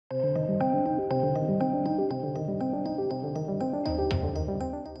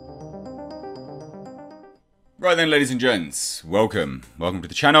Right then, ladies and gents, welcome to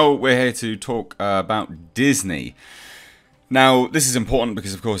the channel. We're here to talk about Disney. Now, this is important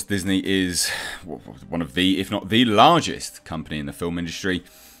because, of course, Disney is one of the, if not the largest company in the film industry,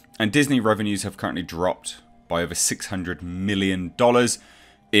 and Disney revenues have currently dropped by over $600 million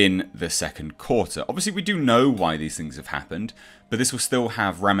in the second quarter. Obviously, we do know why these things have happened, but this will still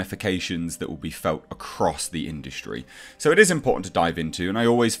have ramifications that will be felt across the industry. So it is important to dive into, and I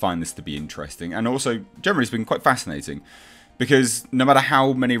always find this to be interesting, and also, generally speaking, quite fascinating, because no matter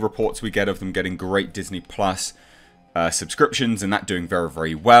how many reports we get of them getting great Disney Plus subscriptions, and that doing very,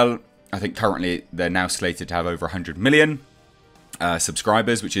 very well, I think currently they're now slated to have over 100 million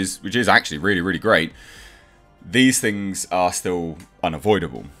subscribers, which is actually really, really great. These things are still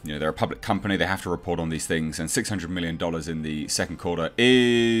unavoidable. You know, they're a public company, they have to report on these things, and $600 million in the second quarter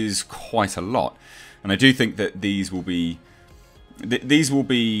is quite a lot. And I do think that these will be things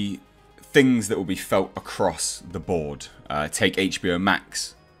that will be felt across the board. Take HBO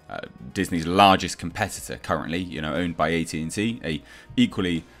Max, Disney's largest competitor currently, you know, owned by AT&T, a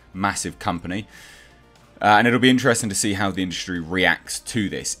equally massive company. And it'll be interesting to see how the industry reacts to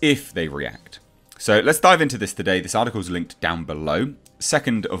this, if they react. So let's dive into this today. This article is linked down below.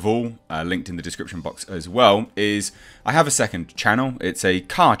 Second of all, linked in the description box as well, is I have a second channel. It's a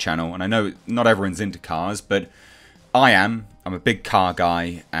car channel, and I know not everyone's into cars, but I am. I'm a big car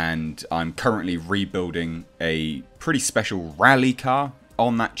guy, and I'm currently rebuilding a pretty special rally car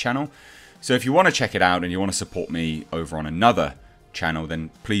on that channel. So if you want to check it out and you want to support me over on another channel, then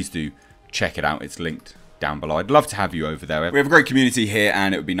please do check it out. It's linked down below. I'd love to have you over there. We have a great community here,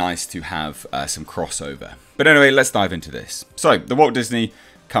 and it would be nice to have some crossover. But anyway, let's dive into this. So, the Walt Disney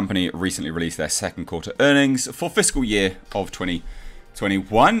Company recently released their second quarter earnings for fiscal year of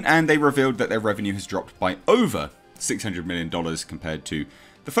 2021, and they revealed that their revenue has dropped by over $600 million compared to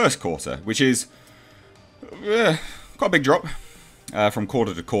the first quarter, which is quite a big drop from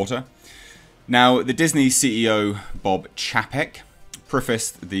quarter to quarter. Now, the Disney CEO, Bob Chapek,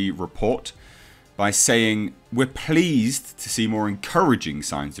 prefaced the report by saying, "We're pleased to see more encouraging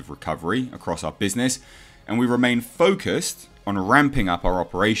signs of recovery across our business, and we remain focused on ramping up our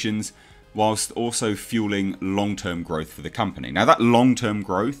operations whilst also fueling long-term growth for the company." Now, that long-term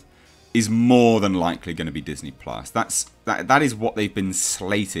growth is more than likely going to be Disney Plus. That is what they've been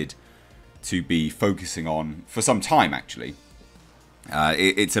slated to be focusing on for some time, actually.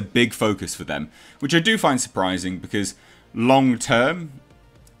 It's a big focus for them, which I do find surprising because long-term,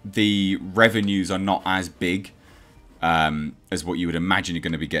 the revenues are not as big as what you would imagine you're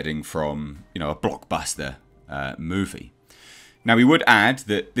going to be getting from, you know, a blockbuster movie. Now, we would add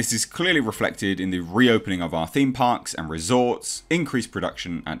that this is clearly reflected in the reopening of our theme parks and resorts, increased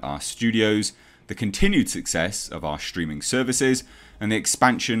production at our studios, the continued success of our streaming services, and the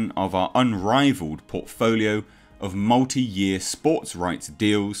expansion of our unrivaled portfolio of multi-year sports rights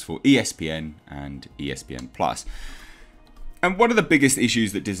deals for ESPN and ESPN+. And one of the biggest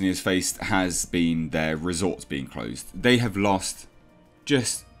issues that Disney has faced has been their resorts being closed. They have lost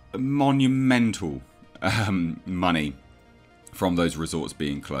just monumental money from those resorts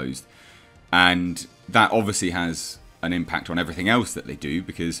being closed. And that obviously has an impact on everything else that they do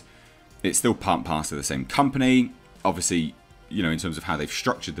because it's still part and parcel of the same company. Obviously, you know, in terms of how they've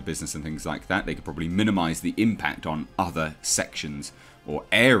structured the business and things like that, they could probably minimize the impact on other sections or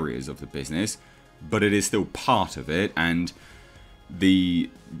areas of the business, but it is still part of it, and the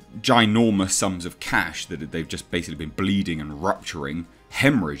ginormous sums of cash that they've just basically been bleeding and rupturing,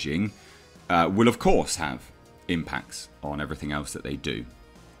 hemorrhaging, will of course have impacts on everything else that they do.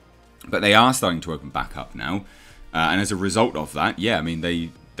 But they are starting to open back up now, and as a result of that, yeah, I mean,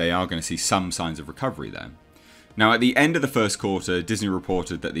 they are going to see some signs of recovery there. Now, at the end of the first quarter, Disney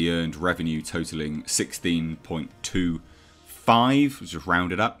reported that they earned revenue totaling 16.25, which is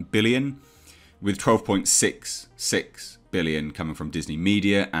rounded up, billion, with 12.66 billion coming from Disney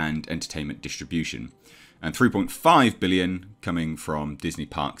Media and Entertainment Distribution, and 3.5 billion coming from Disney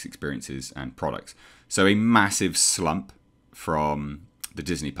Parks, Experiences and Products. So a massive slump from the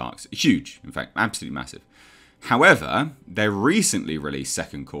Disney Parks. Huge, in fact, absolutely massive. However, their recently released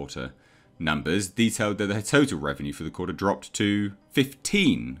second quarter numbers detailed that their total revenue for the quarter dropped to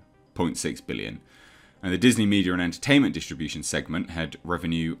 15.6 billion. And the Disney Media and Entertainment Distribution segment had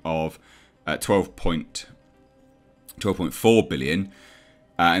revenue of 12.4 billion,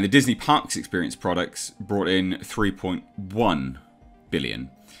 and the Disney Parks Experience Products brought in 3.1 billion.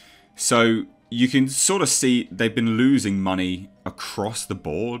 So you can sort of see they've been losing money across the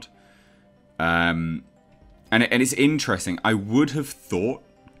board, and it's interesting. I would have thought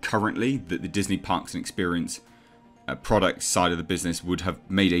currently that the Disney Parks and Experience Products side of the business would have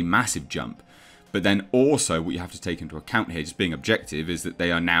made a massive jump, But then also what you have to take into account here, just being objective, is that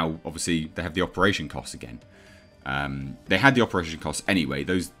they are now, obviously, they have the operation costs again. They had the operation costs anyway.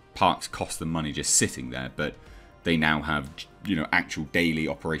 Those parks cost them money just sitting there, but they now have, you know, actual daily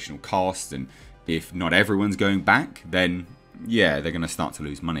operational costs. And if not everyone's going back, then yeah, they're going to start to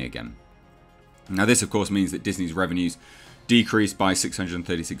lose money again. Now this of course means that Disney's revenues decreased by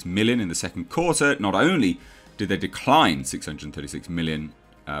 636 million in the second quarter. Not only did they decline 636 million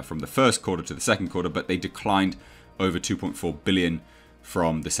from the first quarter to the second quarter, but they declined over 2.4 billion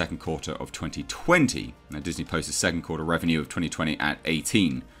from the second quarter of 2020. Now Disney posted second quarter revenue of 2020 at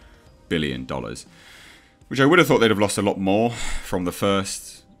 $18 billion, which I would have thought they'd have lost a lot more from the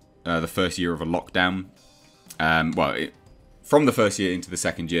first year of a lockdown. From the first year into the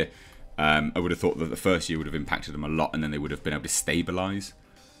second year, I would have thought that the first year would have impacted them a lot, and then they would have been able to stabilize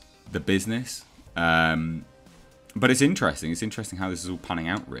the business. But it's interesting. It's interesting how this is all panning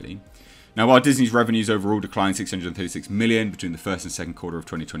out, really. Now, while Disney's revenues overall declined 636 million between the first and second quarter of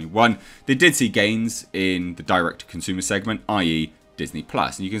 2021, they did see gains in the direct-to-consumer segment, i.e. Disney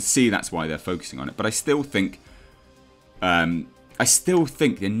Plus, and you can see that's why they're focusing on it. But I still think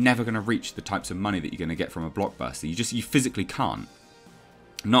they're never going to reach the types of money that you're going to get from a blockbuster. You physically can't.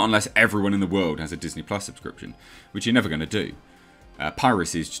 Not unless everyone in the world has a Disney Plus subscription, which you're never going to do.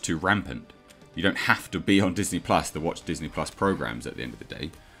 Piracy is just too rampant. You don't have to be on Disney Plus to watch Disney Plus programs at the end of the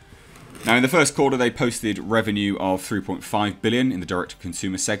day. Now, in the first quarter, they posted revenue of 3.5 billion in the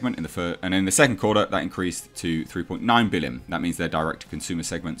direct-to-consumer segment. And in the second quarter, that increased to 3.9 billion. That means their direct-to-consumer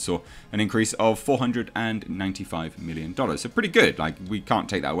segment saw an increase of $495 million. So pretty good. Like, we can't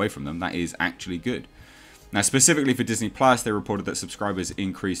take that away from them. That is actually good. Now, specifically for Disney Plus, they reported that subscribers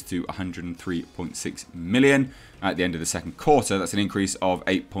increased to 103.6 million at the end of the second quarter. That's an increase of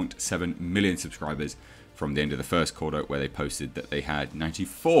 8.7 million subscribers from the end of the first quarter, where they posted that they had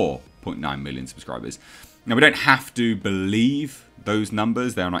 94.9 million subscribers. Now, we don't have to believe those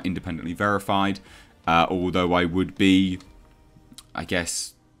numbers. They are not independently verified, although I would be, I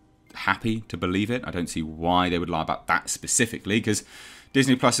guess, happy to believe it. I don't see why they would lie about that specifically, because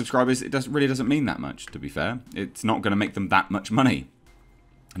Disney Plus subscribers, it really doesn't mean that much, to be fair. It's not going to make them that much money.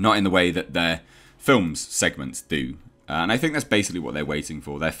 Not in the way that their films segments do. And I think that's basically what they're waiting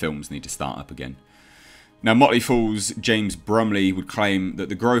for. Their films need to start up again. Now, Motley Fool's James Brumley would claim that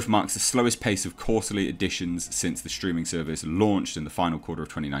the growth marks the slowest pace of quarterly additions since the streaming service launched in the final quarter of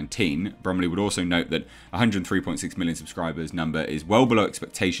 2019. Brumley would also note that 103.6 million subscribers number is well below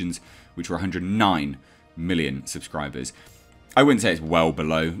expectations, which were 109 million subscribers. I wouldn't say it's well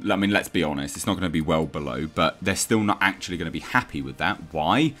below. I mean, let's be honest, it's not going to be well below, but they're still not actually going to be happy with that.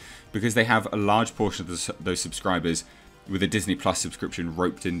 Why? Because they have a large portion of those subscribers with a Disney Plus subscription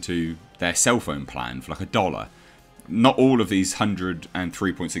roped into their cell phone plan for like $1. Not all of these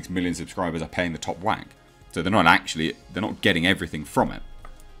 103.6 million subscribers are paying the top whack. So they're not getting everything from it.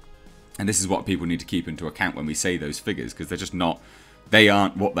 And this is what people need to keep into account when we say those figures, because they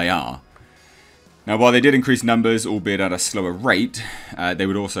aren't what they are. Now, while they did increase numbers, albeit at a slower rate, they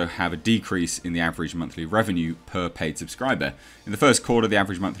would also have a decrease in the average monthly revenue per paid subscriber. In the first quarter, the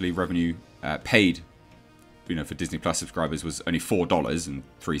average monthly revenue paid for Disney Plus subscribers was only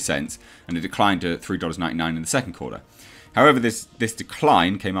 $4.03, and it declined to $3.99 in the second quarter. However, this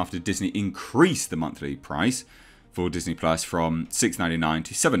decline came after Disney increased the monthly price for Disney Plus from $6.99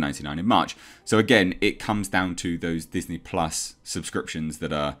 to $7.99 in March. So again, it comes down to those Disney Plus subscriptions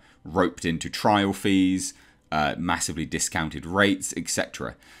that are roped into trial fees, massively discounted rates,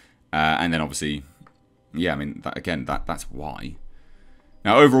 etc. And then obviously, yeah, I mean, that's why.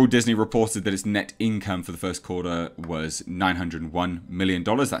 Now, overall, Disney reported that its net income for the first quarter was $901 million.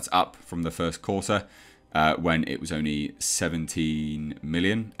 That's up from the first quarter when it was only 17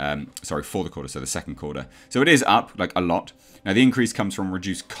 million. For the quarter, so the second quarter. So it is up, like, a lot. Now, the increase comes from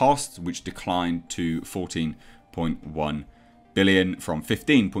reduced costs, which declined to 14.1 billion from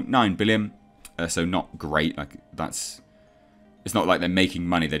 15.9 billion. So not great. It's not like they're making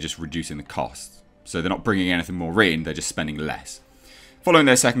money, they're just reducing the costs. So they're not bringing anything more in, they're just spending less. Following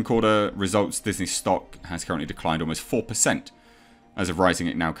their second quarter results, Disney's stock has currently declined almost 4%. As of writing,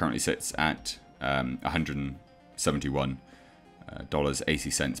 it now currently sits at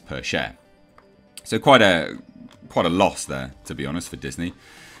 $171.80 per share. So quite a loss there, to be honest, for Disney.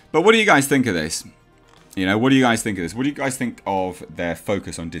 But what do you guys think of this? What do you guys think of this? What do you guys think of their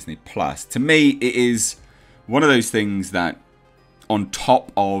focus on Disney Plus? To me, it is one of those things that, on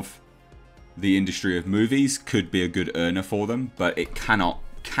top of the industry of movies, could be a good earner for them, but it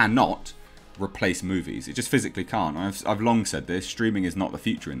cannot replace movies. It just physically can't. I've long said this. Streaming is not the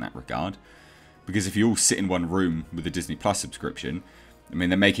future in that regard, because if you all sit in one room with a Disney Plus subscription, I mean,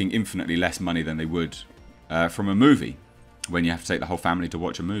 they're making infinitely less money than they would from a movie when you have to take the whole family to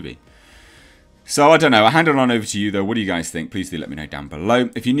watch a movie. So I don't know. I'll hand it on over to you though. What do you guys think? Please do let me know down below.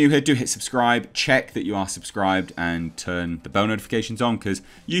 If you're new here, do hit subscribe. Check that you are subscribed and turn the bell notifications on, because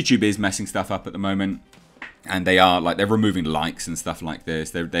YouTube is messing stuff up at the moment, and they're removing likes and stuff like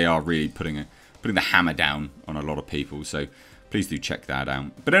this. They are really putting the hammer down on a lot of people. So please do check that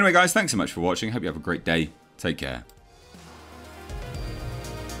out. But anyway, guys, thanks so much for watching. Hope you have a great day. Take care.